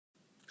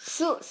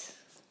Sus.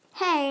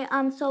 Hey,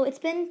 so it's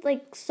been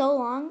like so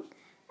long.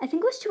 I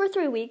think it was 2 or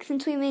 3 weeks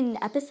since we made an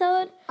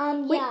episode.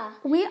 Yeah.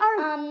 We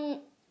are.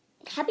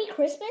 Happy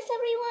Christmas,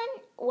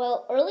 everyone.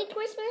 Well, early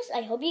Christmas.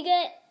 I hope you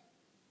get,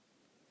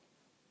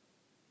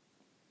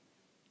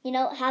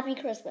 Happy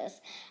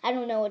Christmas. I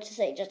don't know what to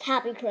say. Just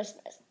Happy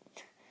Christmas.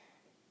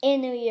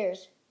 And New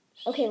Year's.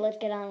 Okay, let's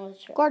get on with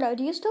the show. Gordo,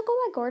 do you still go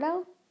by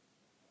Gordo?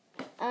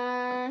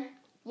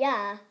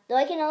 Yeah. Though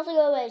I can also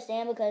go by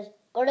Sam because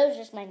Gordo's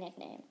just my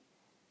nickname.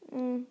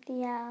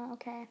 Yeah,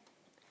 okay.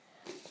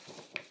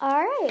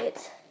 All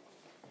right.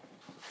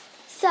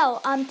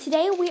 So,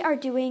 today we are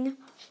doing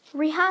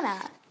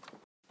Rihanna.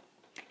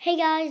 Hey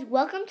guys,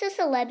 welcome to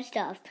Celeb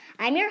Stuff.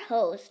 I'm your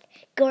host,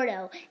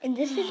 Gordo, and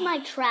this is my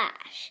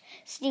trash,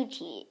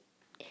 Snooty.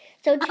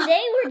 So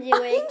today we're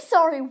doing... I'm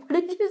sorry, what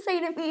did you say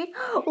to me?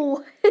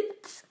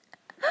 What?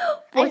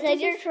 I said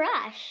you're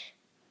trash.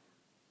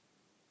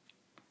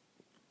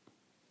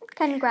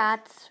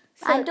 Congrats.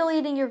 So, I'm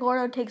deleting your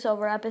Gordo Takes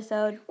Over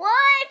episode. What?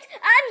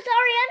 I'm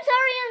sorry.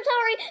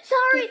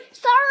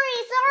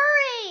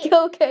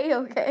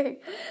 Okay.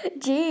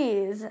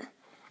 Jeez.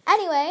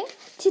 Anyway,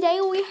 today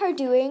we are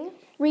doing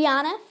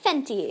Rihanna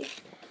Fenty.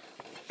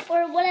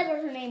 Or whatever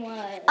her name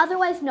was.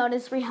 Otherwise known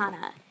as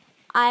Rihanna.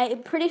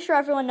 I'm pretty sure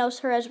everyone knows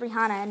her as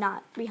Rihanna and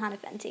not Rihanna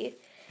Fenty.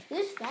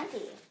 Who's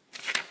Fenty?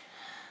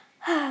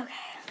 Okay.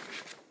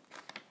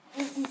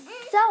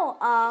 So,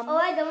 Oh,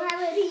 I don't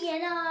have a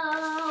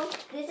piano.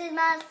 This is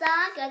my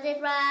song 'cause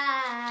it's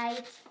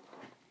right.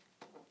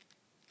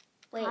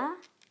 Wait. Huh?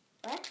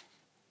 What?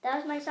 That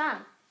was my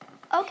song.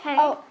 Okay.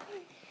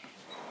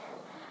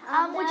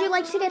 Would you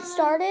like to get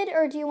started,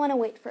 or do you want to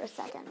wait for a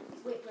second?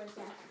 Wait for a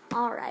second.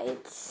 All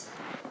right.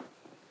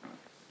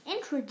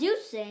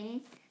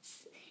 Introducing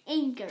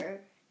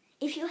Anchor.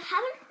 If you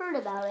haven't heard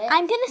about it,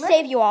 I'm gonna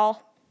save you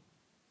all.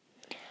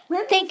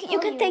 You can You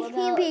can thank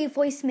me and be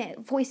voice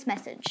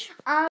message.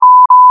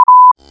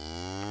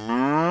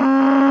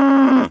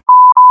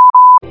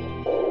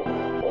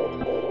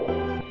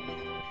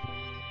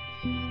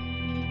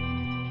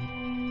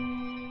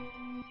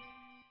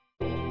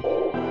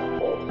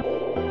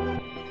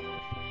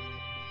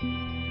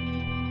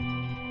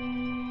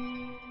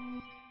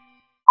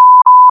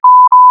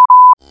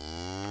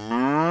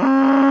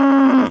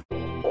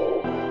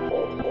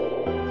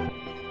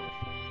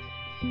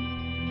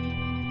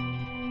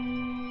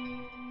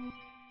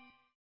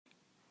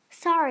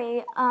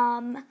 Sorry,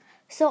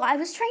 so I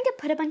was trying to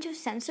put a bunch of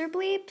censor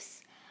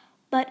bleeps,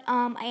 but,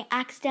 I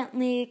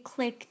accidentally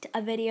clicked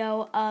a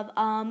video of,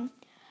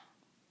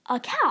 a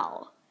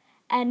cow,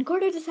 and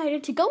Gordo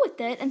decided to go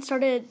with it and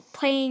started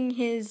playing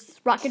his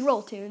rock and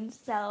roll tunes,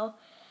 so,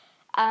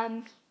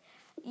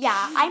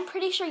 yeah, I'm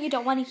pretty sure you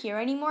don't want to hear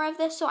any more of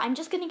this, so I'm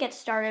just gonna get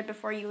started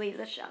before you leave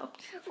the show.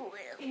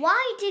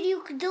 Why did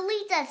you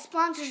delete that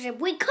sponsorship?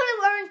 We could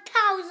have earned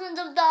thousands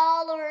of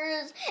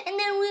dollars, and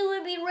then we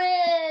would be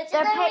rich,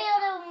 and then we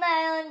had a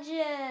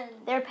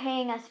mansion. They're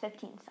paying us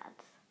 15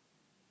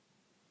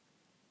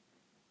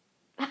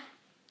 cents.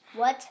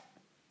 What?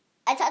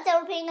 I thought they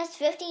were paying us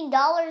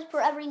 $15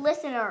 per every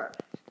listener.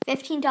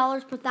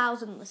 $15 per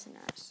 1,000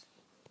 listeners.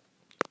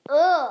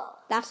 Ugh.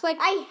 That's like...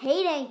 I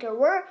hate Anchor.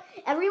 We're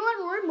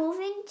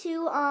moving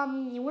to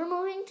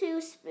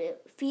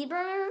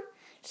Feedburner.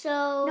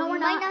 So No, we're you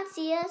might not. not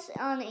see us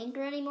on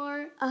Anchor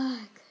anymore.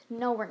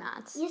 No, we're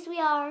not. Yes, we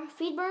are.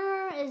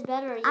 Feedburner is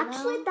better.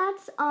 Actually,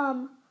 that's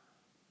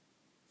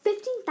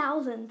 15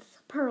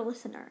 thousandths per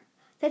listener.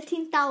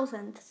 15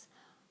 thousandths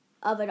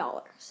of a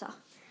dollar. So,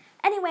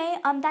 anyway,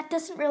 that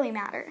doesn't really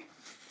matter.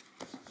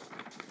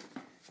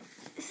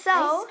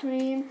 So, Ice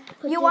cream.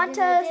 you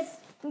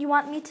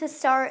want me to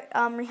start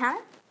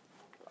Rihanna,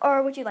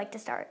 or would you like to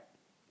start?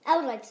 I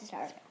would like to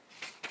start.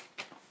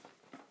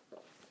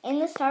 In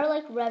the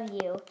Starlight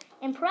Review,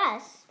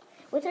 impressed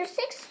with her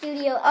 6th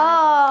studio album.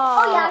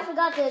 Oh yeah, I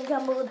forgot to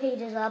jumble the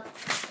pages up.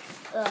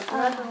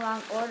 We're in the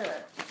wrong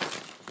order.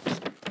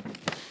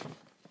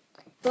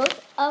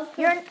 Both of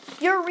her...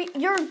 You're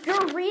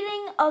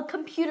reading a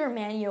computer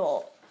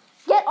manual.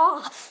 Get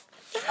off.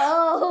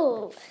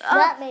 Oh,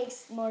 that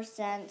makes more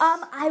sense.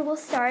 I will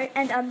start,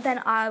 and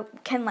then I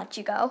can let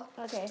you go.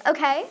 Okay.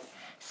 Okay.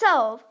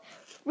 So,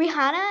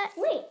 Rihanna.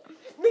 Wait,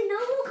 the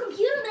novel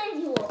computer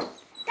manual.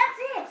 That's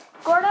it.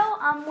 Gordo,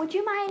 would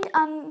you mind,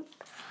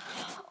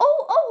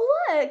 Oh,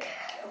 look!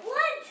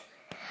 What?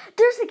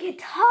 There's a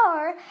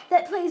guitar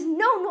that plays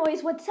no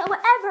noise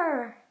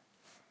whatsoever!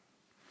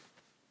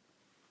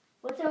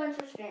 What's so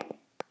interesting?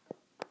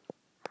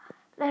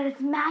 That it's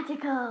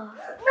magical.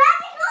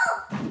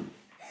 Magical!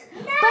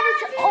 But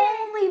it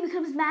only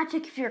becomes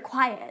magic if you're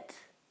quiet.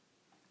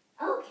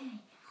 Okay,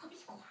 I'll be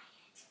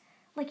quiet.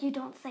 Like you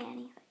don't say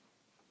anything.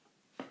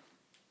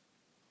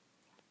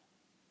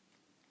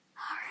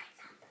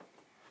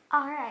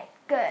 Alright,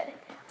 good.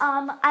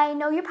 I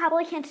know you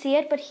probably can't see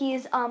it, but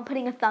he's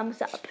putting a thumbs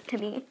up to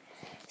me.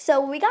 So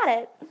we got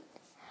it.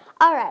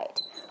 Alright,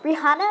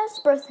 Rihanna's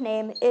birth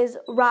name is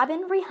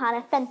Robin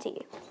Rihanna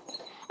Fenty.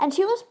 And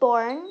she was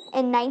born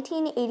in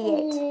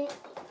 1988.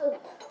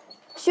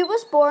 She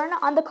was born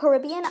on the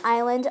Caribbean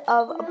island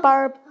of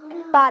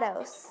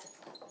Barbados.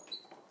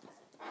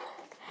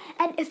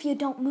 And if you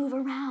don't move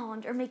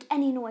around or make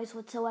any noise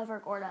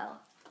whatsoever, Gordo,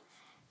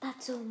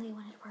 that's only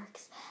when it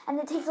works. And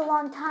it takes a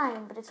long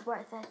time, but it's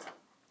worth it.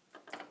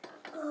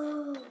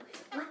 Oh,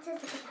 what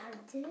does the guitar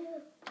do?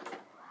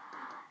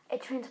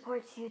 It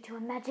transports you to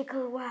a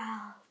magical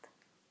world.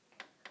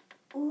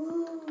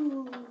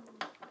 Ooh.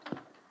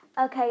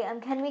 Okay,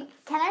 can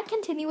I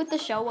continue with the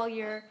show while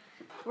you're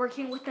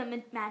working with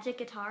the magic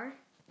guitar?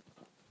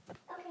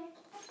 Okay.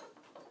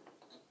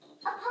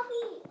 A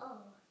puppy. Oh.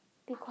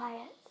 Be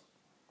quiet.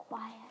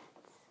 Quiet.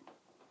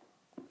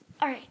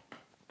 All right.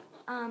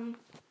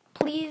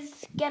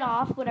 Please get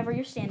off whatever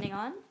you're standing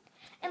on,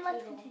 and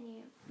let's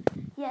continue.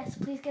 Yes,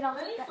 please get off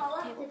Let me that fall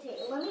off table. the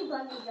table. Let me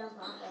bungee jump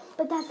off it.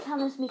 But that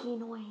counts as making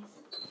noise.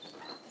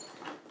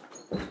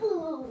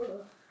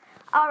 Ooh.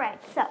 All right,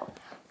 so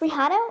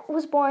Rihanna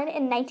was born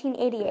in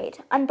 1988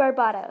 on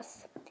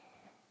Barbados.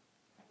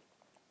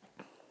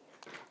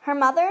 Her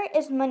mother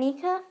is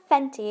Monica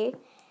Fenty,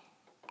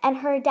 and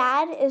her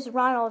dad is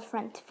Ronald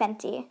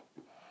Fenty.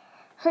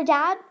 Her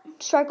dad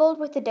struggled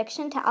with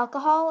addiction to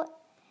alcohol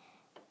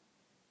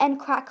and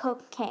crack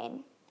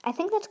cocaine. I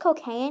think that's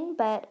cocaine,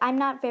 but I'm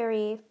not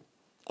very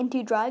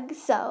into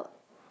drugs, so.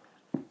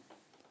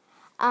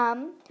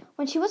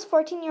 When she was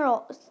 14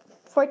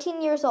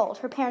 years old,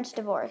 her parents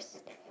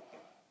divorced.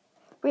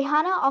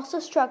 Rihanna also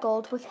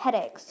struggled with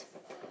headaches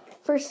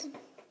for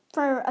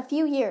a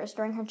few years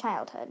during her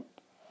childhood,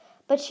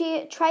 but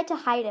she tried to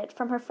hide it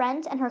from her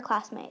friends and her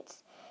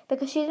classmates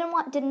because she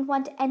didn't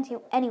want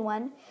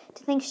anyone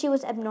to think she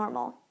was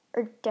abnormal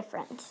or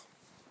different.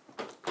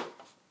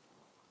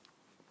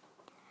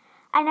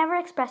 I never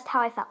expressed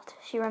how I felt,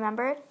 she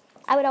remembered.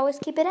 I would always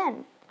keep it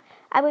in.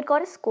 I would go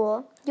to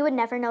school. You would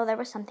never know there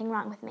was something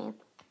wrong with me.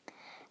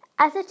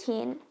 As a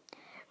teen,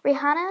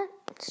 Rihanna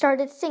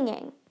started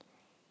singing.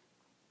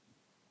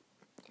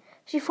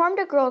 She formed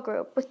a girl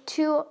group with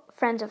two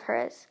friends of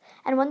hers,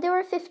 and when they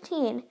were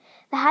 15,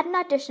 they had an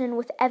audition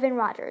with Evan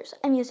Rogers,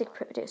 a music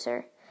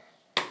producer.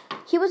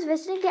 He was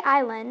visiting the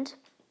island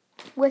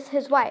with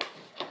his wife,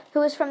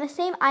 who was from the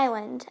same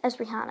island as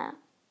Rihanna.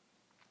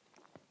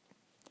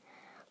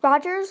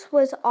 Rogers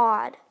was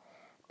awed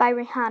by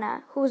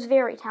Rihanna, who was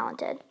very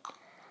talented,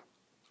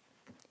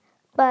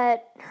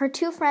 but her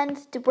two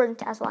friends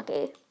weren't as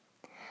lucky.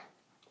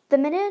 The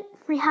minute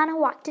Rihanna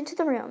walked into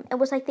the room, it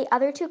was like the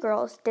other two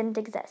girls didn't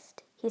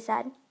exist, he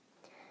said.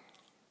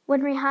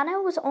 When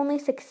Rihanna was only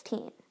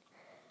 16,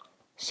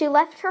 she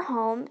left her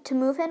home to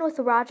move in with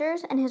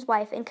Rogers and his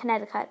wife in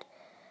Connecticut,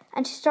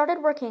 and she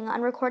started working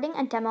on recording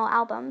a demo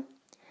album.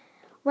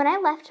 When I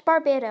left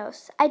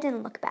Barbados, I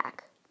didn't look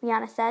back,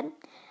 Rihanna said.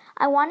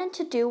 I wanted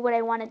to do what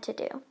I wanted to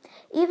do,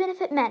 even if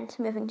it meant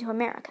moving to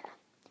America.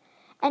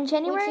 In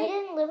January... Wait, she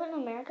didn't live in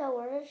America?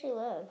 Where did she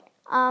live?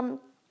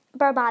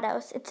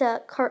 Barbados. It's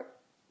a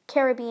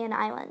Caribbean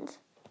island.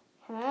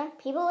 Huh?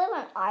 People live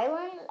on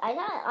islands? I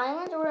thought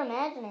islands were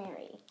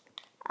imaginary.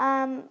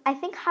 I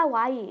think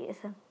Hawaii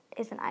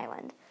is an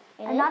island.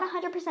 I'm not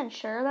 100%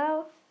 sure,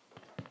 though.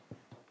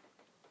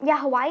 Yeah,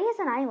 Hawaii is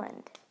an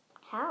island.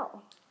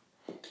 How?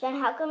 Then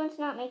how come it's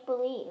not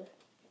make-believe?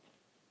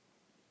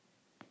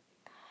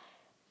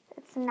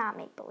 It's not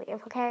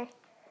make-believe, okay?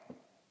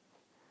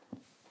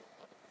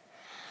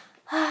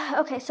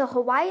 Okay, so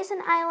Hawaii is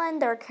an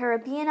island. There are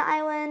Caribbean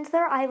islands.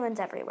 There are islands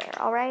everywhere,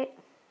 all right?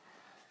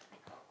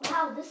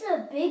 Wow, this is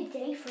a big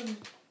day for me.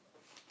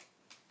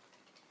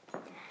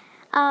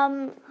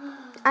 I'm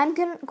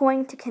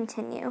going to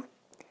continue.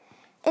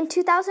 In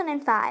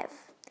 2005,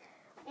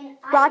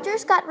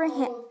 Rogers got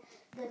Rihanna.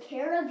 The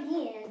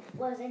Caribbean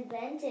was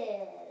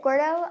invented.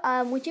 Gordo,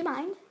 would you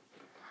mind?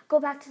 Go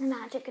back to the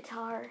magic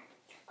guitar.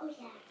 Oh,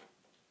 yeah.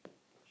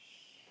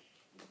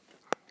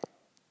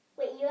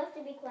 Wait, you have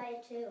to be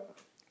quiet, too.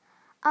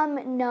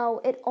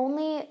 No, it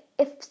only,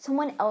 if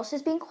someone else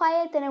is being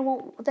quiet, then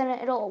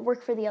it'll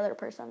work for the other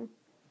person.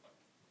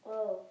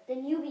 Oh,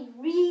 then you be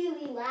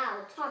really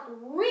loud. Talk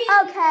really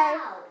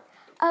loud.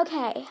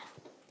 Okay.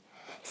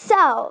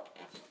 So,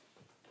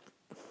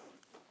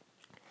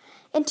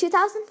 in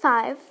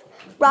 2005,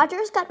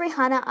 Rogers got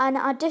Rihanna an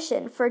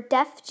audition for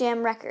Def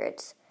Jam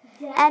Records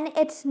and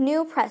its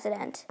new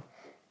president,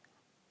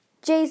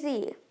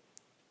 Jay-Z,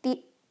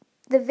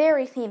 the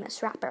very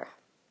famous rapper.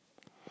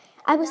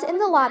 I was in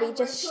the lobby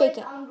just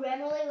shaking.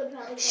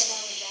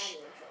 Shh,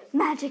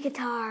 magic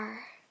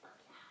guitar.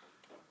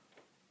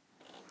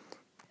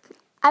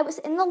 I was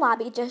in the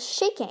lobby just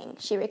shaking,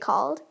 she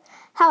recalled.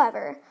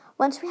 However,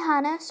 once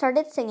Rihanna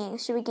started singing,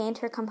 she regained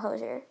her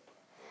composure.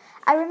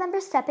 I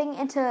remember stepping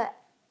into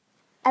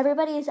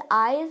everybody's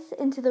eyes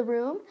into the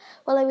room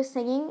while I was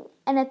singing,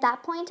 and at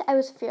that point, I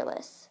was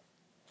fearless,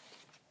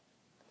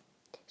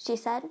 she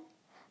said.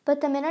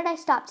 But the minute I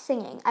stopped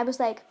singing, I was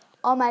like,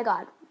 oh my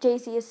God,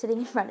 Jay-Z is sitting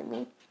in front of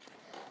me.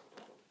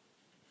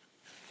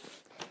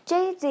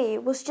 Jay-Z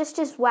was just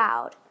as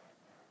wowed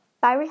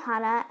by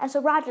Rihanna as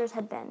Rogers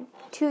had been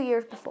 2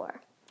 years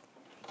before.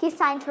 He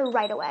signed her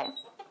right away.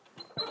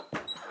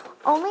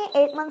 Only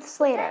 8 months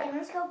later.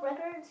 Is that Interscope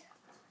Records?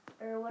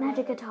 Or what?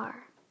 Magic Guitar.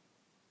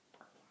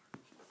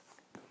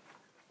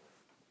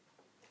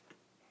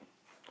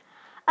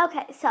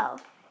 Okay, so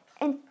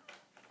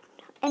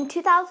in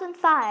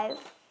 2005,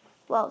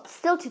 well,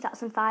 still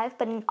 2005,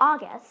 but in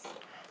August,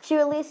 she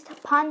released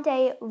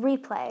Pandey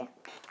Replay.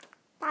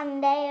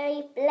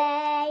 Pandey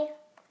replay.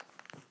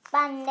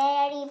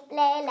 Pandey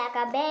replay like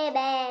a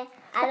baby.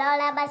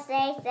 I'll ever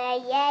say,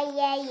 yeah,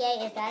 yeah,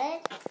 yeah. Is that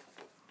it?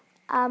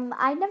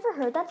 I never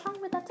heard that song,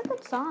 but that's a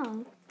good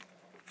song.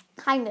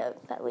 Kind of,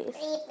 at least.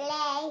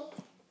 Replay.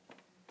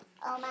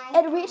 Oh my.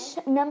 It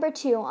reached number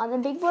 2 on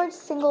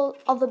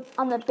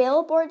the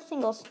Billboard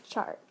Singles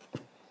Chart.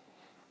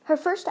 Her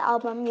first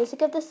album,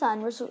 Music of the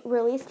Sun, was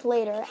released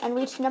later and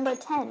reached number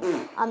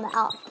 10 on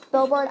the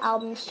Billboard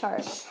Albums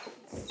Chart.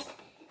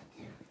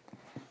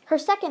 Her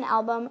second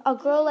album, A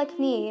Girl Like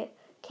Me,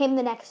 came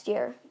the next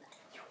year,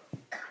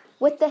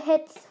 with the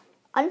hits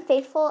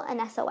Unfaithful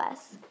and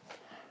SOS.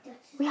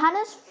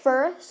 Rihanna's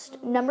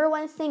first number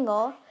 1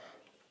 single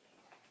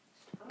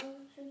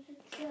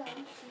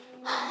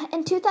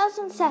in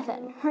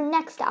 2007, her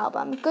next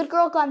album, Good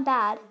Girl Gone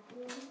Bad,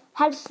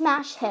 had a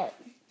smash hit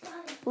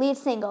lead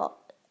single,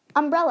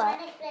 Umbrella,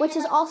 which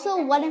is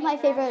also one of my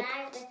favorite.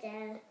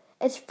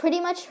 It's pretty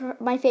much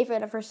my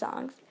favorite of her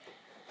songs.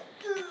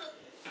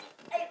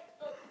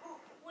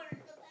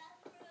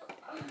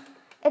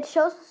 It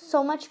shows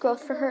so much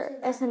growth for her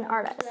as an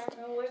artist.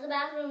 Where's the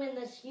bathroom in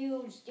this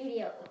huge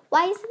studio?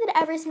 Why is it that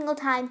every single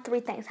time 3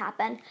 things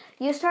happen?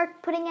 You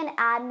start putting an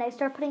ad and I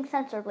start putting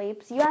censor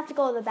bleeps. You have to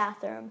go to the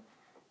bathroom.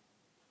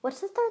 What's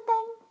the third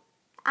thing?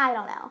 I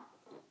don't know.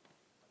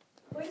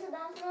 Where's the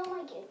bathroom?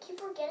 I keep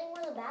forgetting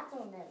where the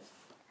bathroom is.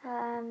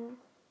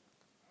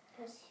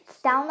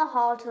 It's down the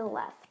hall to the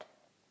left.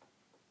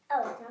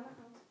 Oh, it's down the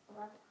hall to the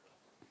left.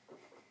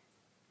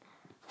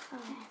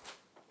 Okay.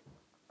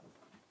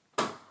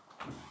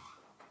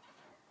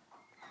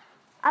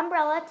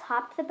 Umbrella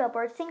topped the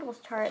Billboard Singles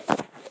Chart,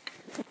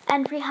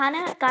 and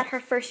Rihanna got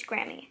her first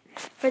Grammy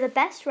for the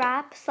Best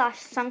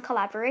Rap/Song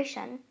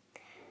Collaboration.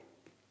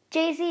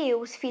 Jay-Z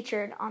was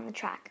featured on the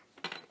track.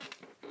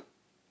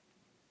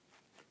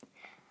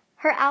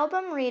 Her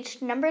album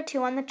reached number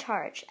 2 on the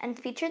chart and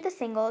featured the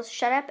singles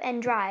Shut Up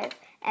and Drive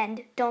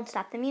and Don't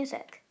Stop the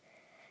Music.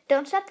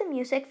 Don't Stop the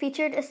Music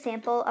featured a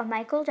sample of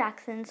Michael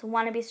Jackson's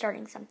Wanna Be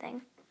Starting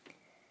Something.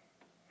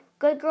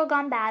 Good Girl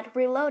Gone Bad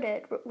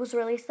Reloaded was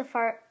released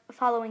the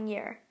following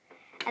year,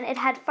 and it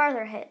had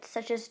farther hits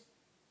such as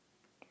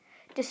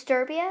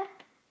Disturbia,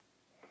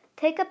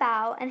 Take a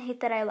Bow, and Hate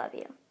That I Love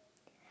You.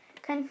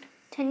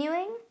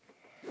 Continuing,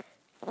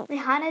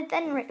 Rihanna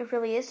then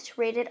released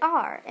Rated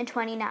R in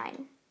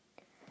 2009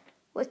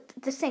 with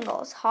the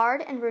singles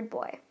Hard and Rude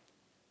Boy.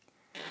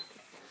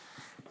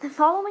 The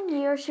following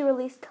year, she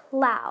released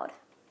Loud.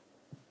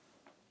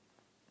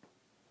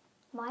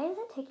 Why is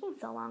it taking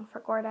so long for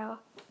Gordo?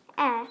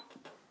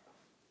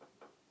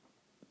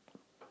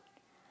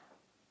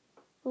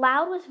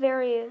 Loud was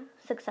very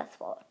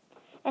successful.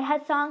 It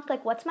had songs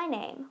like What's My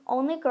Name,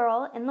 Only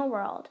Girl in the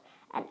World,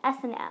 and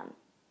S&M.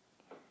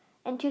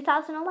 In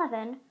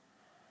 2011,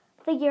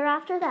 the year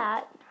after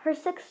that, her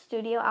 6th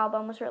studio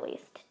album was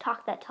released,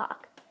 Talk That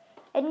Talk.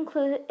 It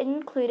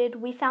included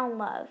We Found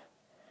Love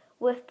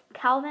with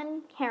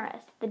Calvin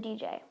Harris, the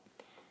DJ.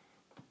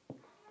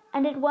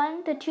 And it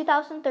won the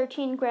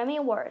 2013 Grammy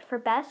Award for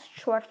Best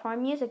Short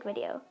Form Music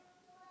Video.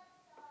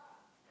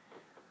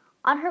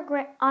 On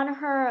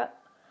her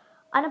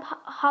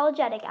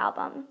Unapologetic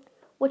album,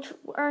 which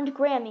earned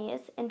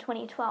Grammys in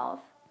 2012,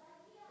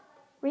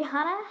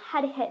 Rihanna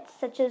had hits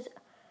such as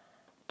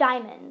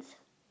Diamonds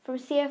from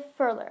Sia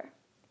Furler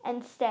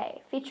and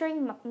Stay,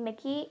 featuring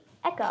Mickey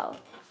Echo.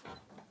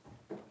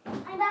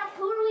 I'm back.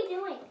 Who are we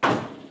doing?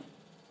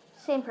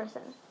 Same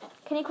person.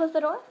 Can you close the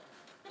door?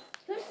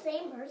 Who's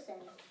same person?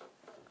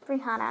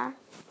 Rihanna.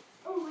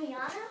 Oh,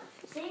 Rihanna?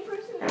 Same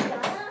person,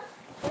 Rihanna?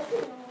 That's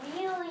a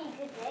really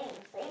good name.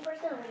 Same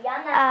person,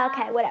 Rihanna.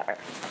 Okay, whatever.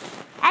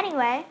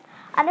 Anyway,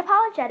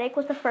 Unapologetic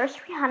was the first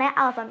Rihanna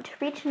album to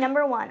reach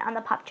number 1 on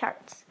the pop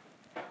charts.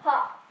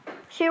 Pop.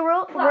 She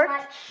worked.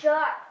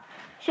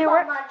 She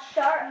worked.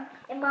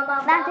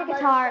 Magic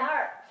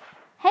Guitar.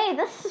 Hey,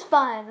 this is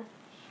fun.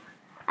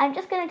 I'm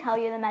just gonna tell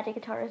you the Magic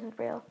Guitar isn't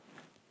real.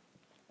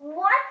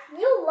 What?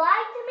 You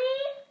lied to me?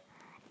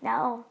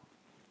 No,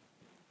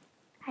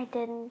 I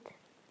didn't.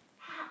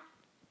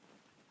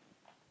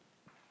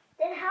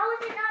 Then how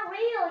is it not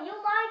real? You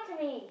lied to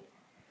me.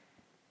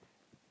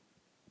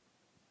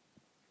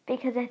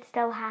 Because it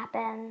still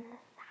happens.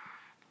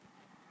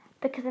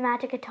 Because the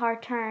magic guitar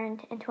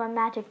turned into a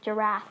magic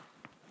giraffe.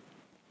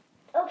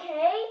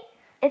 Okay.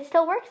 It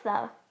still works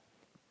though.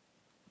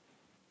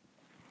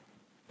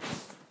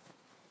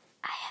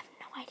 I have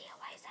no idea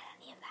why I said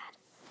any of that.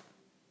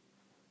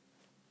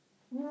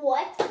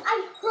 What?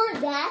 I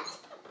heard that.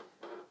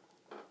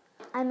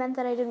 I meant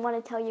that I didn't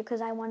want to tell you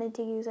because I wanted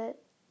to use it.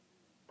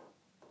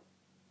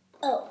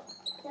 Oh,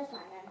 that's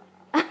fine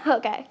then.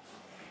 Okay.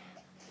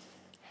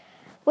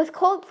 With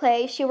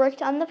Coldplay, she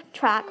worked on the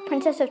track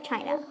Princess of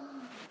China.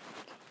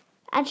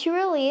 And she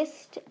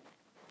released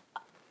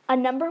a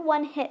number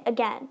 1 hit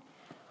again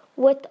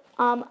with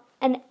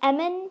an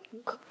Emin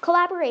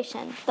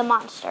collaboration, The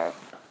Monster.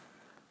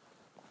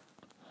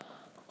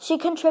 She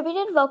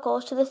contributed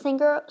vocals to the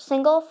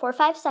single for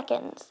 5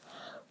 seconds.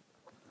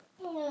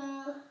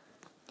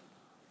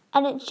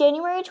 And in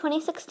January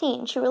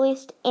 2016, she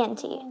released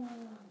Auntie.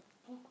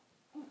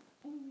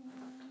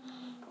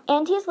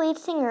 Auntie's lead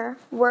singer,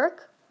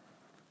 Work,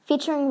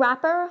 featuring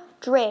rapper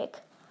Drake,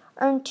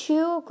 earned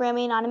 2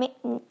 Grammy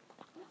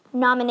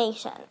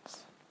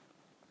nominations.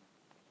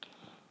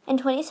 In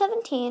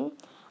 2017,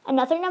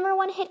 another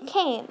 #1 hit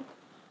came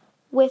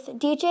with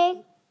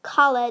DJ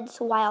Khaled's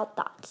Wild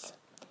Thoughts.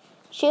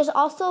 She has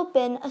also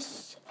been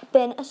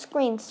a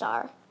screen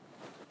star.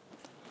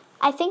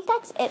 I think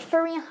that's it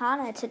for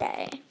Rihanna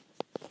today.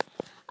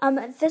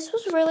 This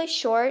was really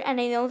short, and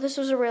I know this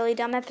was a really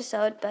dumb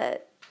episode,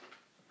 but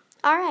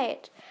all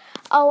right.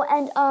 Oh,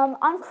 and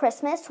on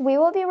Christmas, we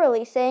will be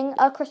releasing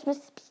a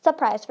Christmas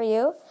surprise for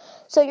you,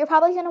 so you're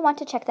probably going to want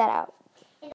to check that out.